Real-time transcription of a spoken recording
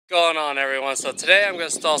Going on, everyone? So today I'm going to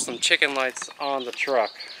install some chicken lights on the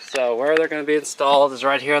truck. So where they're going to be installed is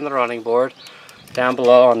right here on the running board, down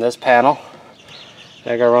below on this panel.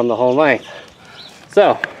 They're going to run the whole length.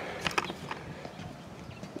 So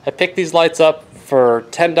I picked these lights up for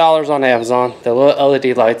 $10 on Amazon. The little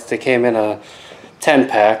LED lights, they came in a 10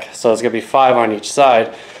 pack, so it's going to be 5 on each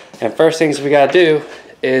side. And first things we got to do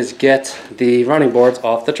is get the running boards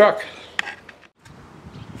off the truck.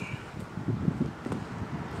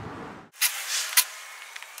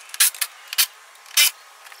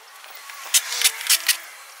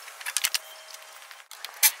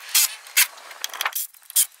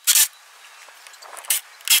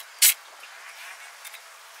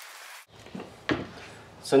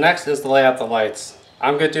 So next is to lay out the lights.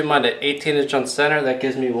 I'm going to do mine at 18" on center. That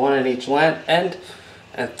gives me 1 in each end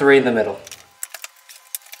and 3 in the middle.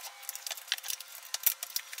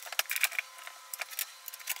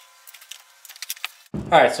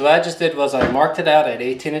 Alright, so what I just did was I marked it out at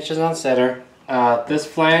 18" on center. This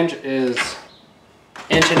flange is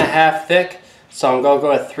 1.5 inches thick, so I'm going to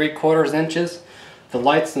go at 3/4 inches. The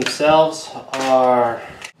lights themselves are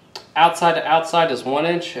outside to outside is 1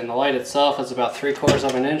 inch, and the light itself is about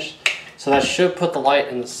 3/4 inch. So that should put the light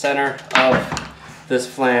in the center of this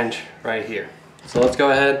flange right here. So let's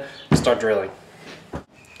go ahead and start drilling.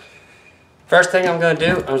 First thing I'm going to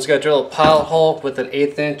do, I'm just going to drill a pilot hole with an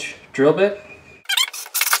 1/8 inch drill bit.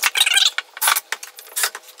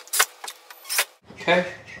 Okay,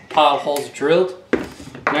 pilot hole's drilled.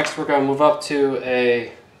 Next we're going to move up to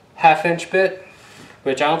a 1/2 inch bit,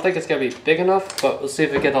 which I don't think it's going to be big enough, but we'll see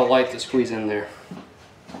if we get a light to squeeze in there.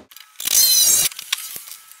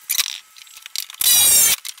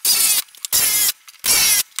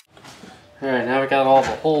 Alright, now we got all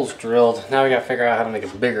the holes drilled. Now we got to figure out how to make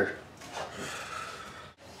it bigger.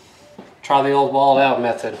 Try the old walled out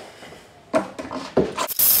method.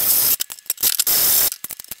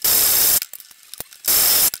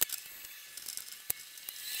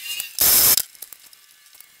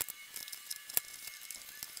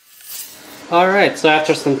 Alright, so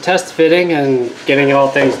after some test fitting and getting all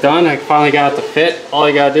things done, I finally got it to fit. All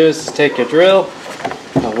you gotta do is just take your drill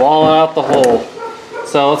and wall out the hole.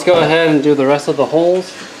 So let's go ahead and do the rest of the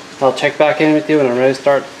holes. I'll check back in with you when I'm ready to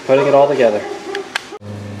start putting it all together.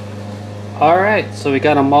 Alright, so we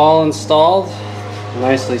got them all installed,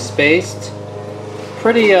 nicely spaced.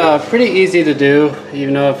 Pretty easy to do.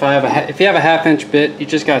 Even though if you have a 1/2 inch bit, you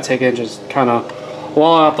just gotta take it and just kind of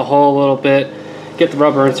wall out the hole a little bit. Get the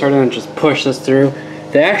rubber inserted and just push this through.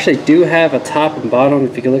 They actually do have a top and bottom.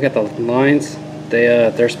 If you can look at the lines,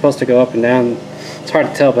 they're supposed to go up and down. It's hard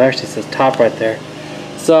to tell, but actually it says top right there.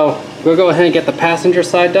 So we'll go ahead and get the passenger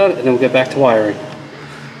side done, and then we'll get back to wiring.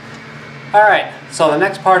 Alright, so the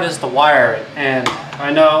next part is to wire it. And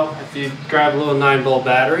I know if you grab a little 9-volt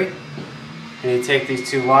battery and you take these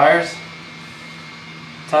 2 wires,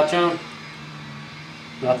 touch them,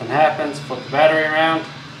 nothing happens, flip the battery around,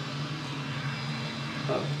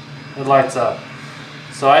 it lights up.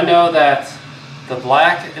 So I know that the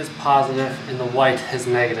black is positive and the white is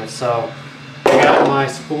negative. So I got my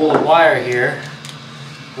spool of wire here,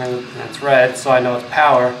 and it's red, so I know it's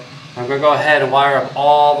power. I'm going to go ahead and wire up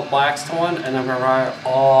all the blacks to 1, and I'm going to wire up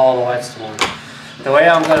all the whites to 1. The way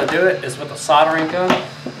I'm going to do it is with a soldering gun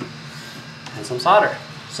and some solder.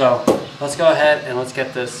 So let's go ahead and let's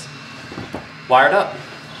get this wired up.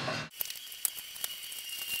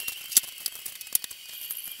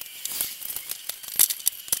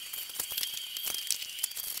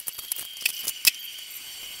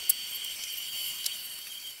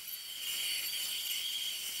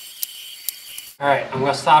 Alright, I'm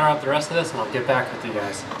going to solder up the rest of this and I'll get back with you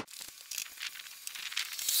guys.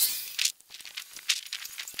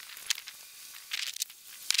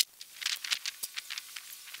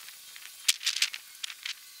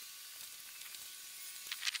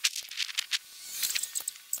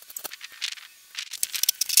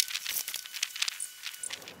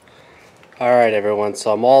 Alright everyone,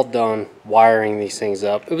 so I'm all done wiring these things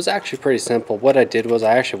up. It was actually pretty simple. What I did was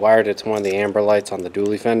I actually wired it to one of the amber lights on the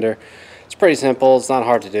dually fender. It's pretty simple, it's not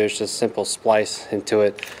hard to do, it's just a simple splice into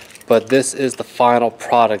it. But this is the final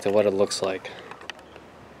product of what it looks like.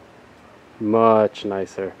 Much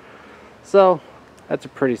nicer. So that's a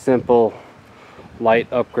pretty simple light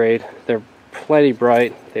upgrade. They're plenty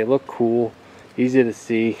bright, they look cool, easy to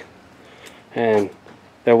see, and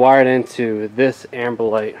they're wired into this amber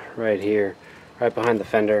light right here, right behind the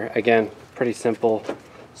fender. Again, pretty simple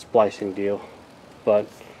splicing deal, but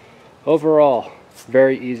overall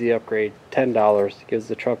very easy upgrade. $10 gives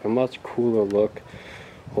the truck a much cooler look,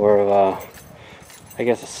 or I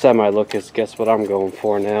guess a semi look is what I'm going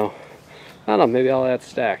for now. don't know, maybe I'll add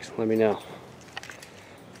stacks. Let me know.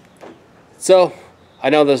 So, I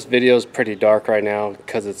know this video is pretty dark right now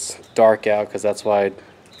because it's dark out, because that's why I